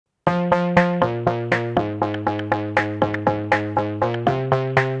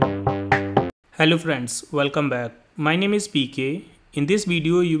Hello friends, welcome back. My name is PK. In this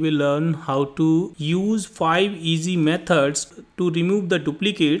video you will learn how to use 5 easy methods to remove the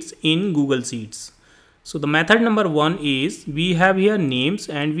duplicates in Google Sheets. So the method number 1 is we have here names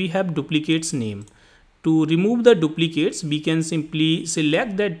and we have duplicates name. To remove the duplicates we can simply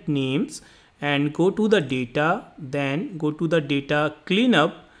select that names and go to the data, then go to the data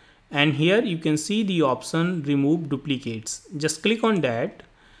cleanup, and here you can see the option remove duplicates. Just click on that.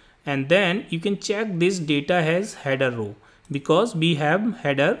 And then you can check this data has header row because we have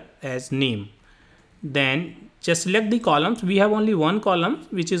header as name. Then just select the columns. We have only one column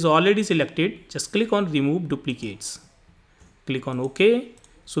which is already selected. Just click on remove duplicates. Click on OK.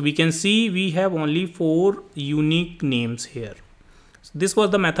 So we can see we have only 4 unique names here. So this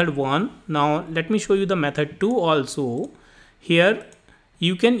was the method 1. Now let me show you the method 2 also. Here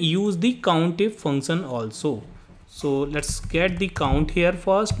you can use the countIf function also. So let's get the count here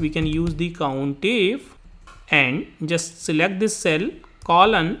first. We can use the countIf and just select this cell,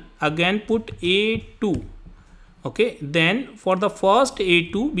 colon, again put A2. Okay, then for the first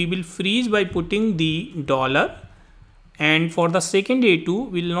A2 we will freeze by putting the dollar, and for the second A2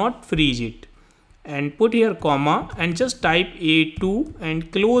 we will not freeze it, and put here comma and just type A2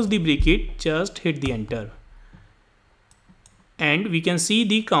 and close the bracket, just hit the enter, and we can see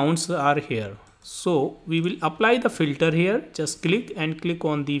the counts are here. So we will apply the filter here. Just click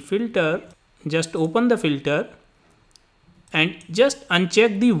on the filter, just open the filter and just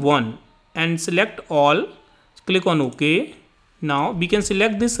uncheck the 1 and select all. Click on OK. Now we can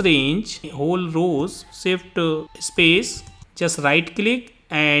select this range, whole rows, shift space, just right click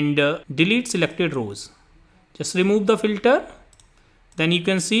and delete selected rows. Just remove the filter. Then you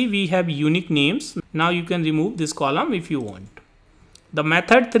can see we have unique names. Now you can remove this column if you want. The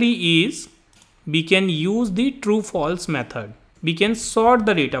method 3 is we can use the true false method. We can sort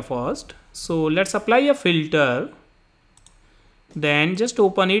the data first. So let's apply a filter. Then just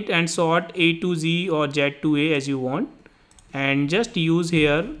open it and sort A to Z or Z to A as you want. And just use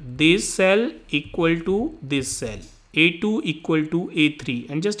here this cell equal to this cell. A2 equal to A3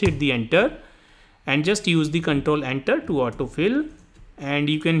 and just hit the enter. And just use the control enter to autofill. And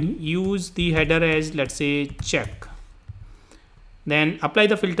you can use the header as, let's say, check. Then apply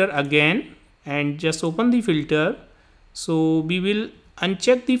the filter again and just open the filter. So we will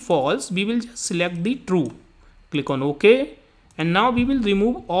uncheck the false, we will just select the true. Click on OK, and now we will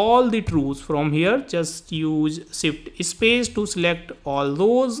remove all the trues from here. Just use shift space to select all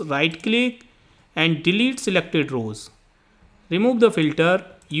those, right click and delete selected rows. Remove the filter.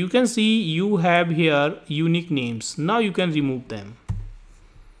 You can see you have here unique names. Now you can remove them.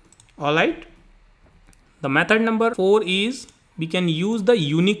 Alright, the method number 4 is we can use the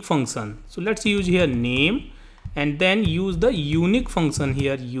unique function. So let's use here name and then use the unique function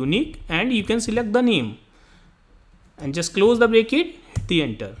here, unique, and you can select the name and just close the bracket, hit the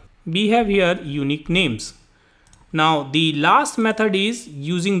enter. We have here unique names. Now the last method is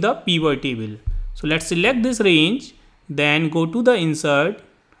using the pivot table. So let's select this range, then go to the insert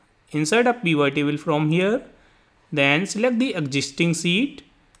a pivot table from here, then select the existing sheet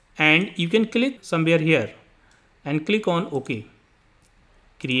and you can click somewhere here and click on OK.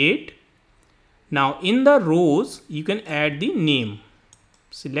 Create. Now in the rows you can add the name.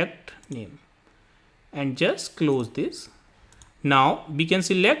 Select name and just close this. Now we can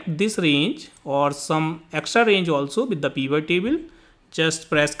select this range or some extra range also with the pivot table. Just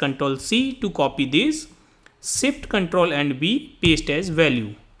press Ctrl C to copy this. Shift Ctrl and V, paste as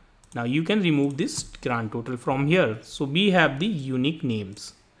value. Now you can remove this grand total from here. So we have the unique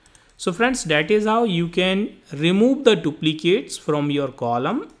names. So friends, that is how you can remove the duplicates from your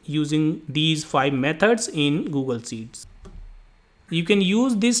column using these 5 methods in Google Sheets. You can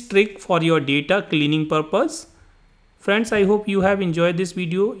use this trick for your data cleaning purpose. Friends, I hope you have enjoyed this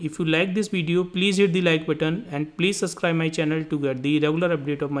video. If you like this video, please hit the like button and please subscribe my channel to get the regular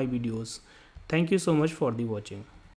update of my videos. Thank you so much for the watching.